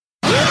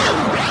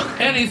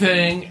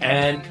anything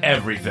and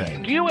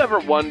everything. Do you ever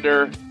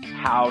wonder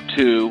how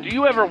to? Do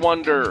you ever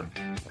wonder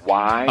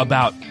why?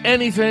 About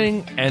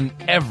anything and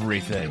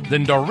everything.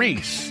 Then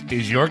Doris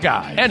is your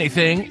guide.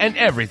 Anything and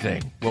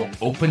everything will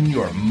open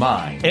your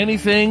mind.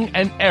 Anything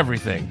and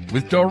everything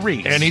with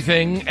Doris.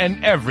 Anything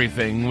and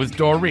everything with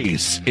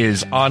Doris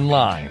is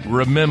online.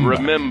 Remember.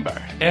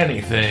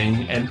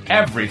 Anything and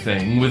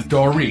everything with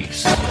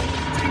Doris.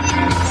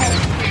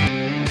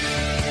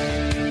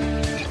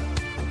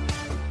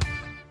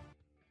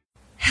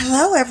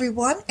 Hello,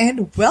 everyone,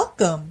 and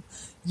welcome.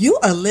 You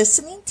are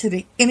listening to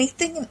the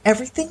Anything and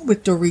Everything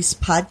with Doris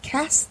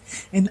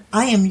podcast, and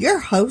I am your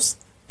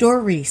host,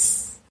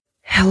 Doris.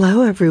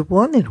 Hello,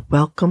 everyone, and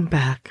welcome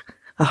back.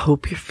 I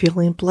hope you're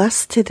feeling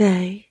blessed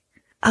today.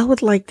 I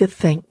would like to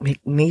thank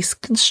McNeese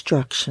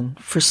Construction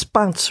for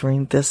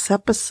sponsoring this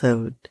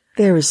episode.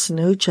 There is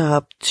no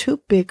job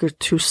too big or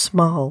too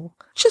small.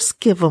 Just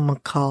give them a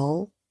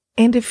call.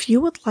 And if you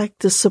would like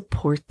to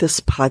support this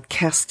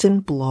podcast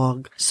and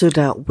blog so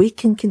that we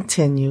can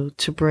continue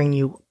to bring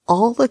you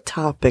all the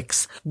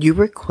topics you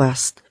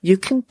request, you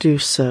can do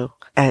so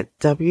at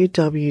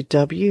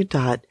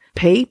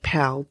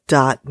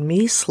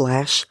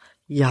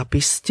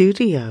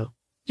www.paypal.me/YappyStudio.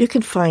 You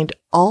can find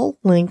all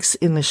links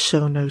in the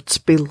show notes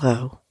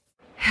below.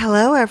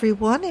 Hello,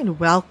 everyone, and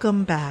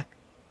welcome back.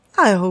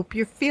 I hope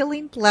you're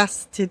feeling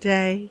blessed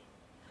today.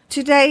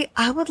 Today,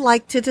 I would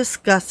like to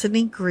discuss an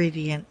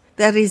ingredient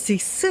that is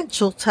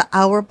essential to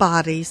our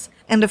bodies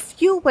and a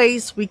few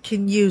ways we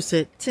can use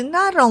it to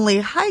not only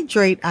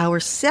hydrate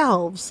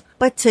ourselves,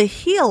 but to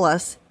heal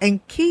us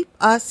and keep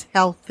us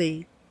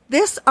healthy.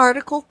 This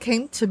article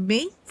came to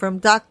me from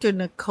Dr.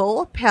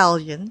 Nicole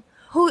Appelian,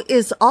 who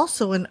is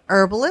also an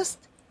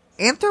herbalist,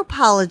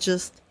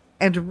 anthropologist,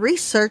 and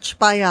research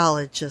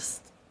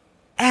biologist.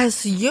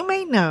 As you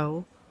may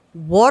know,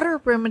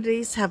 water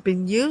remedies have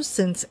been used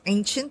since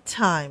ancient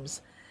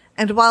times,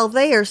 and while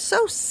they are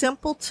so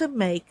simple to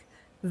make,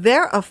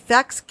 their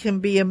effects can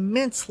be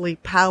immensely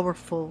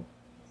powerful.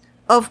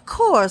 Of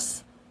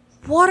course,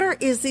 water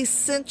is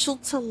essential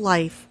to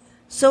life,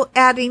 so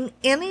adding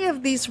any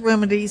of these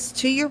remedies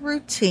to your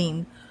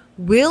routine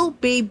will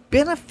be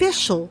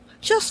beneficial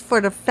just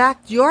for the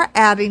fact you're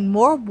adding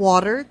more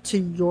water to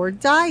your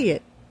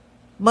diet.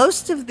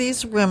 Most of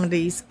these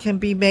remedies can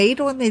be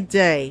made on the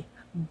day,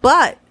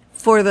 but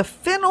for the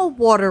fennel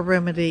water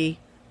remedy,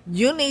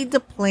 you need to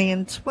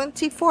plan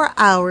 24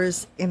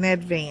 hours in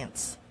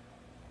advance.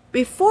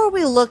 Before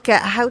we look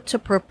at how to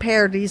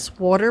prepare these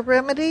water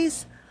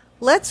remedies,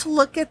 let's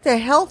look at the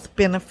health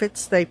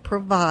benefits they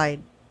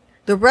provide.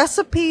 The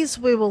recipes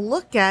we will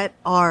look at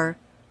are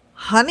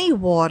honey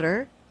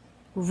water,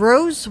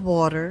 rose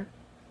water,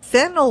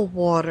 fennel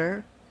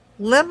water,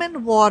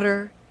 lemon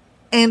water,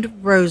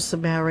 and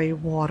rosemary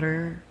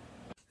water.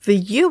 The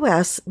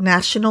U.S.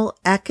 National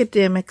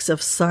Academics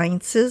of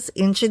Sciences,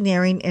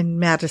 Engineering, and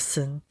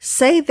Medicine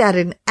say that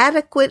an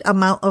adequate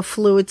amount of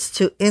fluids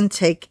to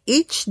intake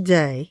each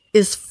day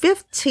is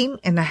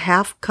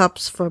 15.5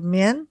 cups for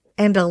men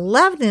and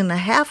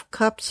 11.5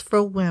 cups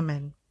for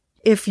women.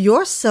 If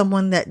you're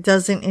someone that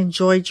doesn't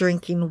enjoy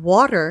drinking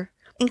water,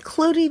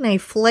 including a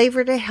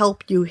flavor to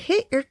help you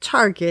hit your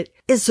target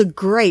is a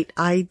great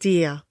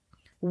idea.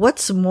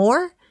 What's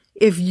more,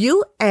 if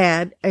you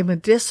add a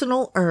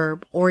medicinal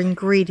herb or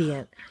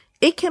ingredient,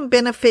 it can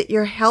benefit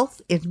your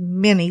health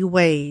in many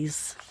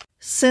ways.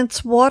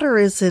 Since water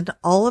is in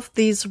all of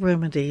these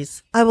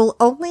remedies, I will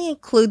only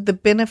include the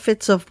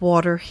benefits of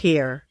water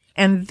here,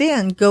 and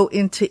then go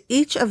into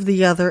each of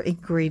the other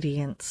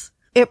ingredients.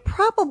 It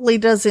probably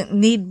doesn't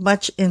need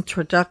much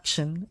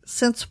introduction,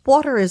 since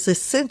water is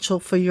essential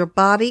for your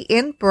body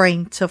and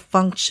brain to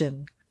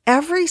function.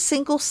 Every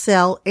single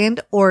cell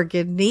and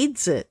organ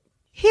needs it.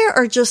 Here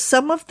are just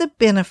some of the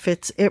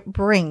benefits it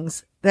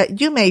brings that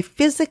you may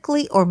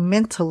physically or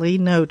mentally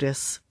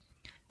notice.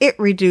 It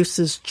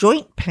reduces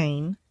joint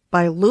pain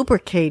by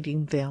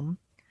lubricating them.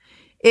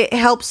 It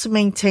helps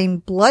maintain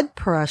blood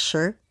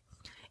pressure.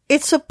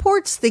 It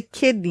supports the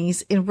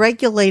kidneys in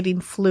regulating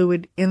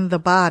fluid in the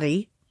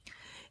body.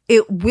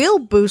 It will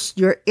boost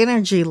your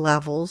energy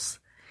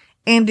levels,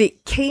 and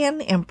it can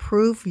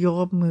improve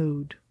your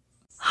mood.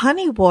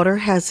 Honey water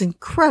has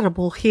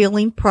incredible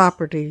healing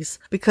properties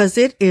because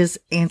it is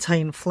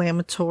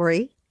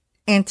anti-inflammatory,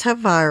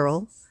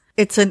 antiviral,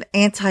 it's an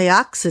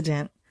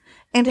antioxidant,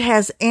 and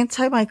has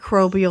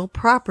antimicrobial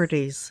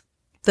properties.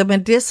 The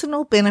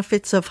medicinal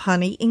benefits of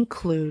honey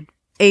include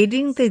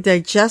aiding the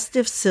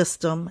digestive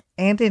system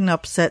and an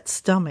upset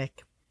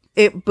stomach.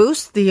 It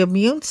boosts the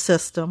immune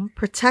system,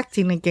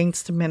 protecting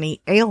against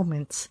many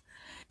ailments.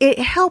 It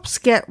helps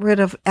get rid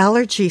of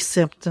allergy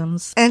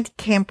symptoms and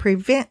can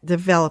prevent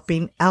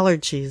developing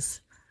allergies.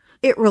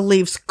 It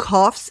relieves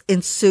coughs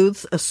and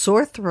soothes a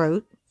sore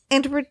throat,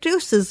 and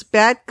reduces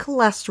bad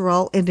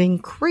cholesterol and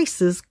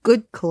increases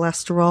good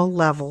cholesterol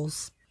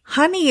levels.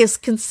 Honey is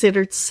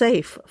considered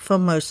safe for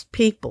most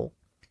people.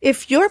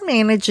 If you're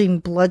managing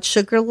blood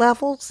sugar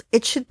levels,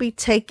 it should be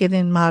taken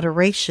in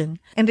moderation,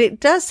 and it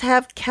does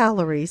have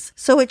calories,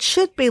 so it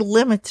should be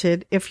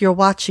limited if you're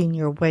watching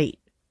your weight.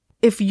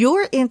 If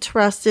you're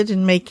interested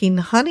in making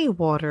honey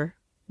water,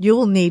 you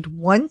will need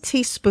 1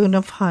 teaspoon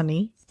of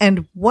honey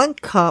and 1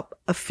 cup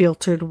of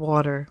filtered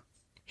water.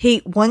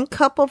 Heat 1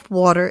 cup of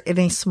water in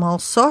a small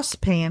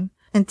saucepan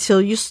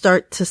until you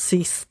start to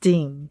see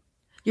steam.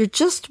 You're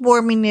just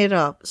warming it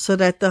up so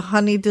that the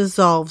honey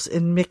dissolves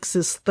and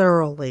mixes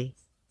thoroughly.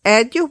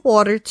 Add your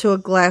water to a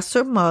glass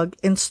or mug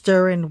and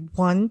stir in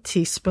 1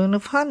 teaspoon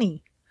of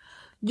honey.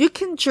 You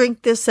can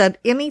drink this at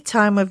any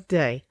time of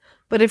day,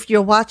 but if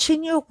you're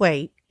watching your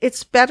weight,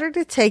 it's better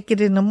to take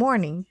it in the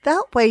morning.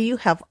 That way you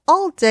have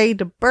all day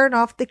to burn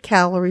off the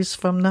calories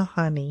from the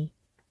honey.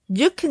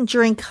 You can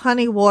drink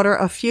honey water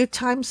a few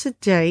times a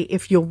day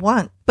if you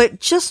want,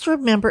 but just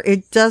remember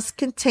it does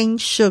contain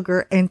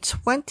sugar and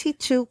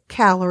 22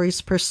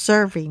 calories per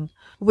serving,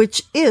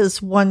 which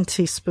is 1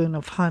 teaspoon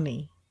of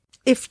honey.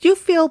 If you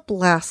feel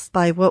blessed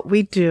by what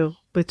we do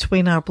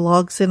between our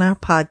blogs and our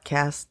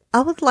podcast,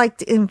 I would like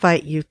to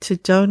invite you to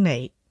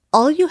donate.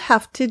 All you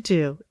have to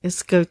do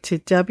is go to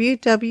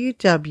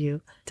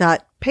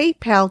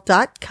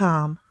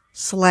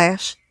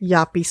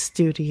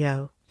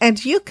www.paypal.com/YappyStudio.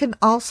 And you can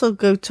also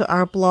go to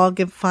our blog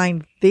and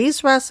find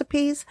these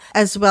recipes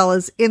as well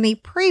as any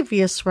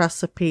previous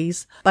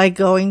recipes by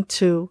going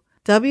to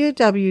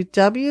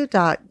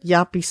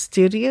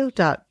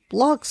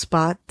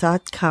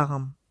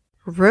www.yappystudio.blogspot.com.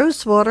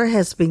 Rosewater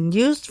has been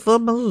used for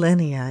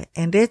millennia,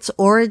 and its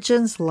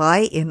origins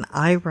lie in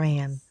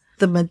Iran.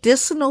 The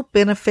medicinal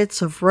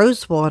benefits of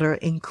rosewater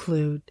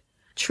include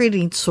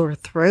treating sore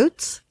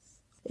throats.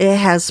 It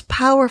has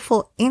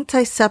powerful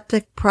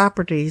antiseptic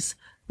properties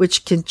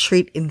which can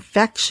treat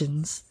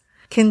infections,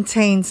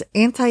 contains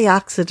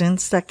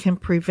antioxidants that can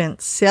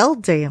prevent cell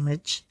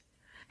damage,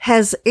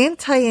 has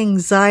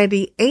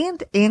anti-anxiety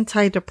and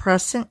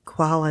antidepressant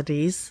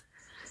qualities,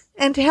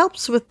 and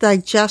helps with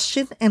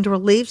digestion and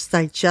relieves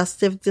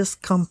digestive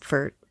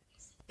discomfort.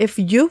 If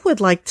you would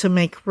like to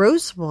make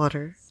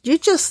rosewater, you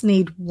just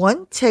need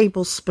 1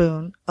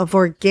 tablespoon of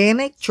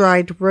organic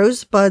dried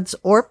rosebuds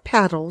or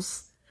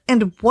petals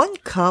and 1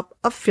 cup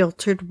of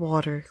filtered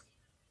water.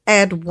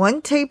 Add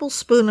 1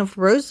 tablespoon of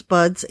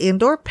rosebuds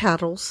and or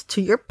petals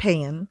to your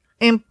pan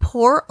and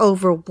pour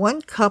over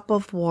 1 cup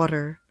of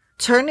water.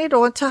 Turn it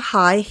on to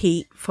high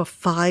heat for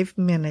 5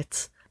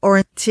 minutes or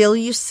until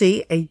you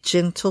see a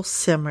gentle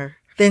simmer.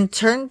 Then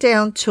turn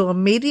down to a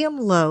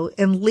medium-low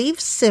and leave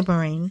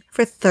simmering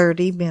for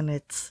 30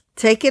 minutes.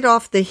 Take it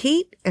off the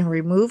heat and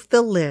remove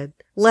the lid.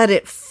 Let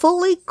it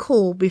fully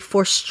cool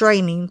before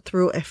straining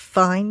through a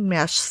fine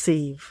mesh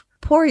sieve.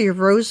 Pour your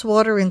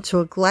rosewater into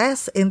a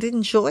glass and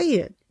enjoy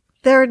it.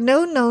 There are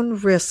no known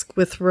risks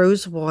with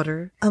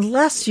rosewater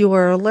unless you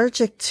are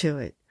allergic to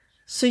it,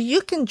 so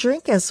you can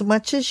drink as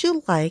much as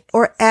you like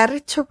or add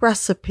it to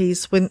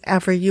recipes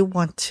whenever you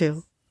want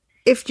to.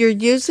 If you're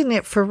using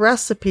it for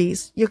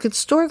recipes, you can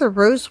store the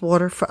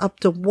rosewater for up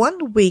to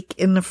 1 week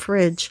in the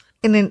fridge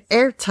in an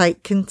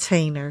airtight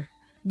container.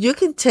 You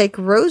can take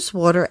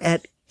rosewater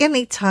at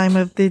any time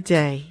of the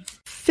day.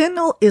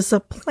 Fennel is a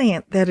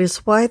plant that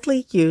is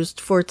widely used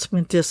for its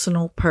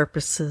medicinal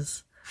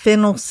purposes.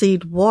 Fennel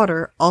seed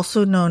water,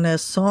 also known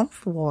as swamp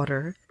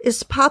water,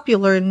 is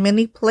popular in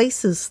many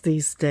places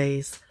these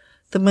days.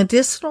 The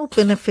medicinal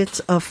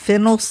benefits of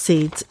fennel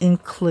seeds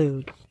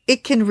include: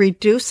 it can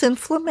reduce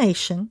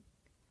inflammation,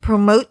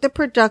 promote the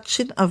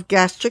production of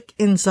gastric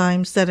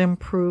enzymes that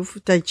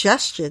improve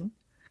digestion,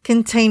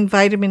 contain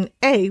vitamin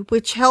A,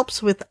 which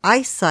helps with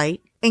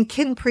eyesight and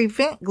can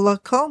prevent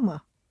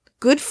glaucoma.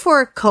 Good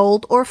for a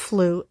cold or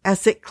flu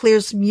as it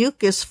clears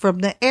mucus from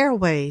the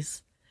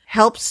airways,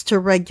 helps to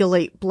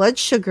regulate blood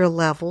sugar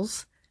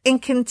levels,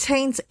 and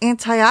contains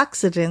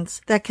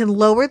antioxidants that can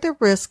lower the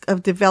risk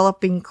of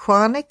developing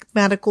chronic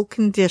medical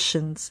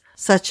conditions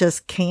such as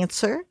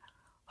cancer,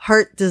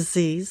 heart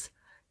disease,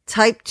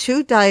 type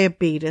 2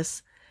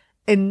 diabetes,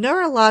 and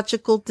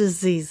neurological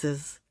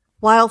diseases.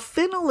 While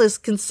fennel is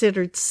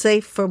considered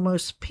safe for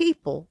most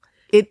people,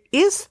 it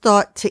is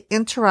thought to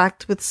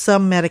interact with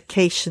some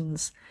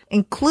medications,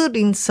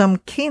 including some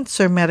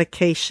cancer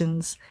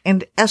medications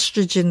and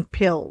estrogen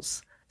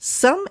pills.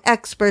 Some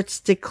experts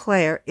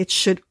declare it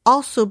should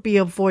also be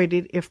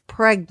avoided if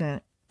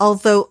pregnant,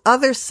 although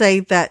others say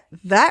that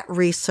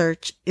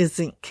research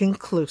isn't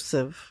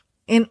conclusive.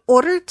 In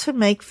order to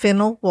make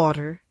fennel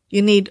water,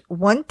 you need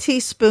 1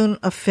 teaspoon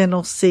of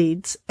fennel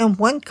seeds and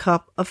 1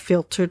 cup of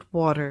filtered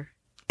water.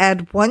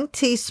 Add 1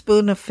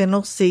 teaspoon of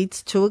fennel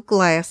seeds to a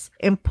glass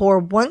and pour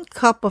 1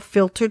 cup of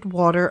filtered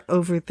water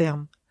over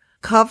them.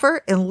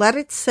 Cover and let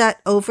it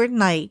set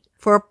overnight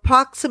for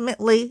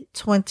approximately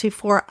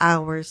 24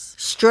 hours.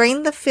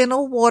 Strain the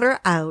fennel water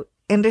out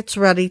and it's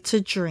ready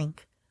to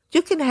drink.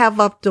 You can have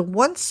up to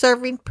 1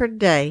 serving per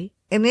day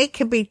and it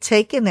can be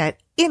taken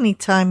at any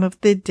time of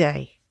the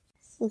day.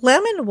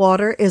 Lemon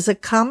water is a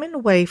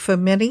common way for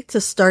many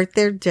to start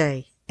their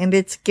day, and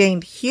it's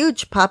gained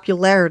huge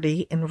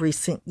popularity in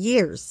recent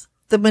years.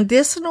 The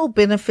medicinal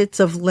benefits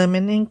of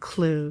lemon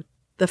include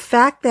the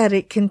fact that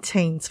it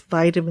contains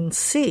vitamin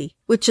C,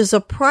 which is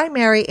a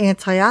primary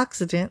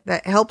antioxidant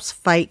that helps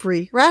fight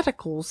free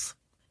radicals.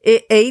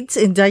 It aids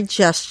in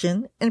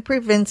digestion and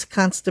prevents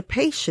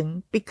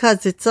constipation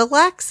because it's a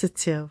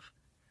laxative.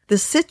 The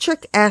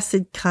citric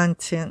acid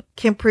content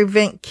can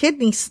prevent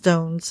kidney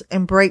stones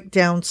and break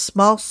down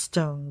small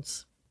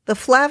stones. The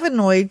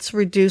flavonoids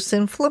reduce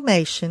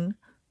inflammation,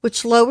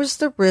 which lowers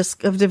the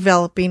risk of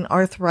developing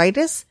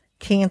arthritis,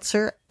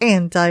 cancer,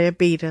 and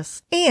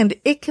diabetes. And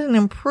it can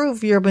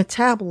improve your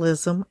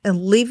metabolism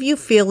and leave you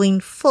feeling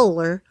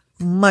fuller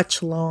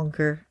much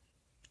longer.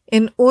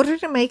 In order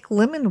to make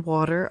lemon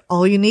water,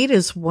 all you need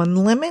is 1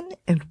 lemon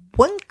and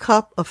 1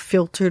 cup of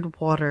filtered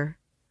water.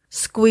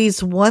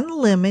 Squeeze 1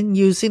 lemon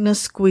using a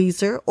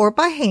squeezer or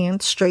by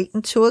hand straight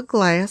into a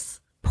glass.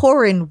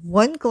 Pour in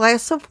 1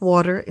 glass of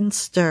water and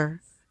stir.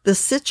 The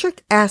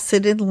citric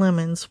acid in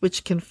lemons,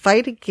 which can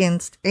fight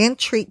against and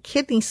treat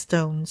kidney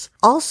stones,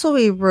 also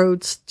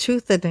erodes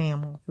tooth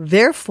enamel.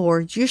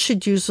 Therefore, you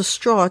should use a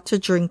straw to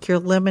drink your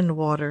lemon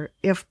water,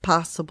 if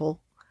possible.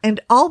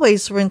 And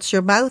always rinse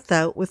your mouth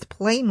out with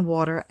plain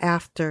water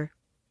after.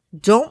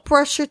 Don't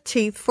brush your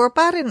teeth for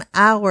about an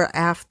hour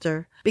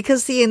after,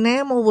 because the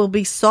enamel will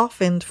be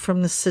softened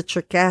from the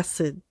citric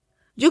acid.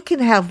 You can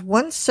have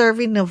 1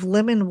 serving of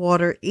lemon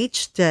water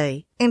each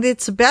day, and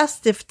it's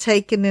best if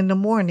taken in the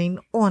morning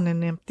on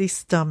an empty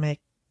stomach.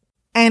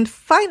 And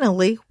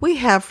finally, we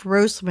have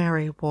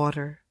rosemary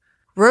water.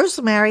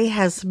 Rosemary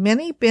has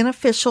many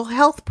beneficial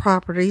health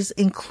properties,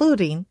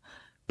 including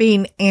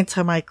being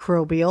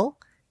antimicrobial,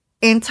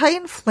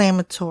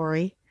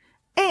 anti-inflammatory,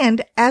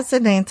 and as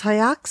an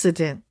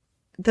antioxidant.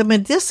 The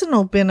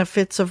medicinal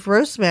benefits of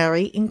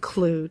rosemary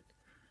include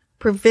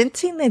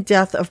preventing the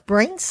death of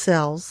brain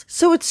cells,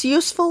 so it's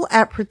useful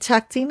at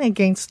protecting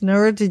against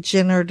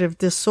neurodegenerative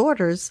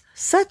disorders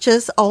such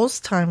as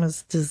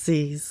Alzheimer's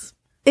disease.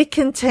 It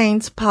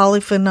contains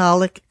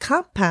polyphenolic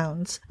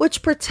compounds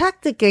which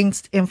protect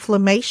against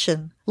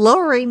inflammation,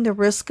 lowering the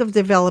risk of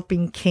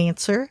developing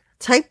cancer,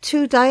 type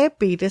 2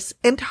 diabetes,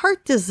 and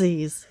heart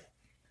disease.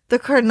 The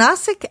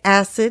carnosic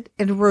acid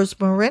and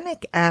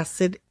rosmarinic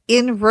acid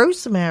in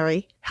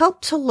rosemary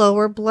help to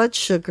lower blood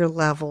sugar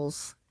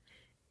levels.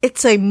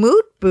 It's a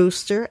mood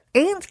booster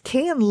and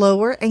can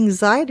lower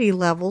anxiety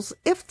levels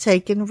if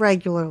taken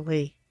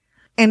regularly.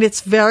 And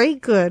it's very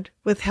good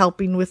with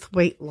helping with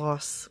weight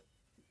loss.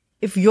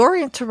 If you're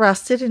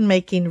interested in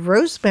making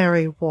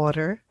rosemary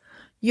water,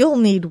 you'll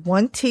need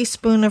 1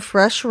 teaspoon of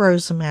fresh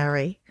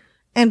rosemary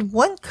and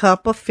 1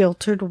 cup of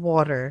filtered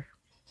water.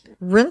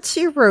 Rinse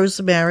your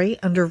rosemary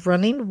under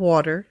running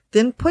water,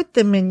 then put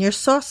them in your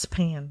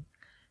saucepan.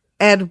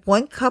 Add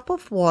 1 cup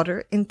of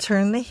water and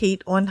turn the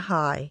heat on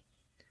high.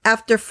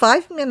 After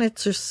 5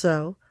 minutes or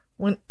so,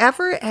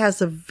 whenever it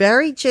has a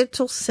very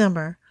gentle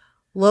simmer,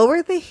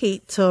 lower the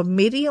heat to a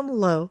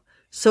medium-low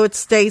so it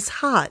stays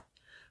hot,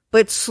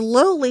 but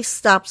slowly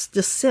stops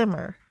to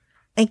simmer,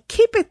 and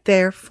keep it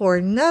there for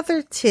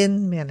another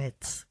 10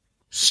 minutes.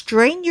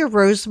 Strain your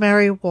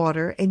rosemary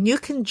water and you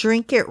can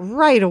drink it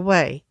right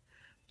away.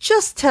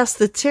 Just test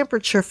the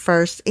temperature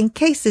first in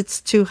case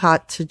it's too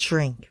hot to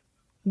drink.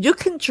 You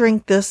can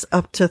drink this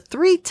up to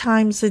 3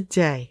 times a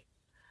day.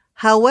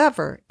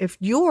 However, if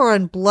you are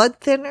on blood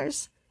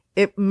thinners,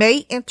 it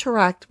may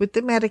interact with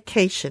the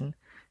medication,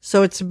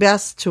 so it's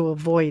best to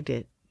avoid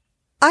it.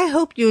 I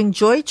hope you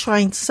enjoy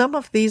trying some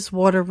of these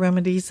water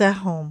remedies at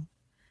home.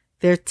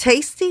 They're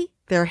tasty,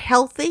 they're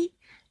healthy,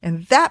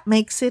 and that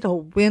makes it a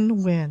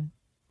win-win.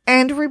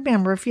 And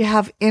remember, if you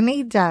have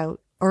any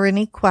doubt or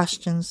any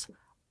questions,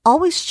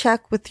 always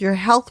check with your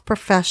health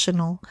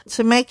professional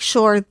to make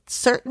sure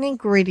certain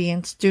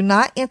ingredients do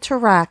not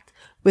interact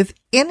with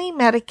any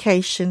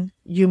medication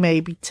you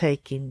may be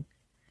taking.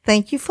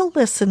 Thank you for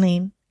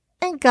listening,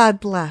 and God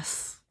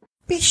bless.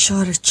 Be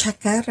sure to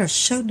check out our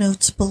show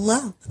notes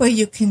below, where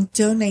you can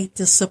donate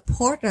to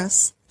support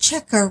us,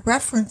 check our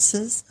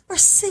references, or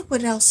see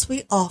what else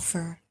we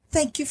offer.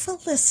 Thank you for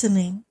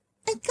listening,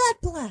 and God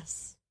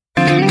bless.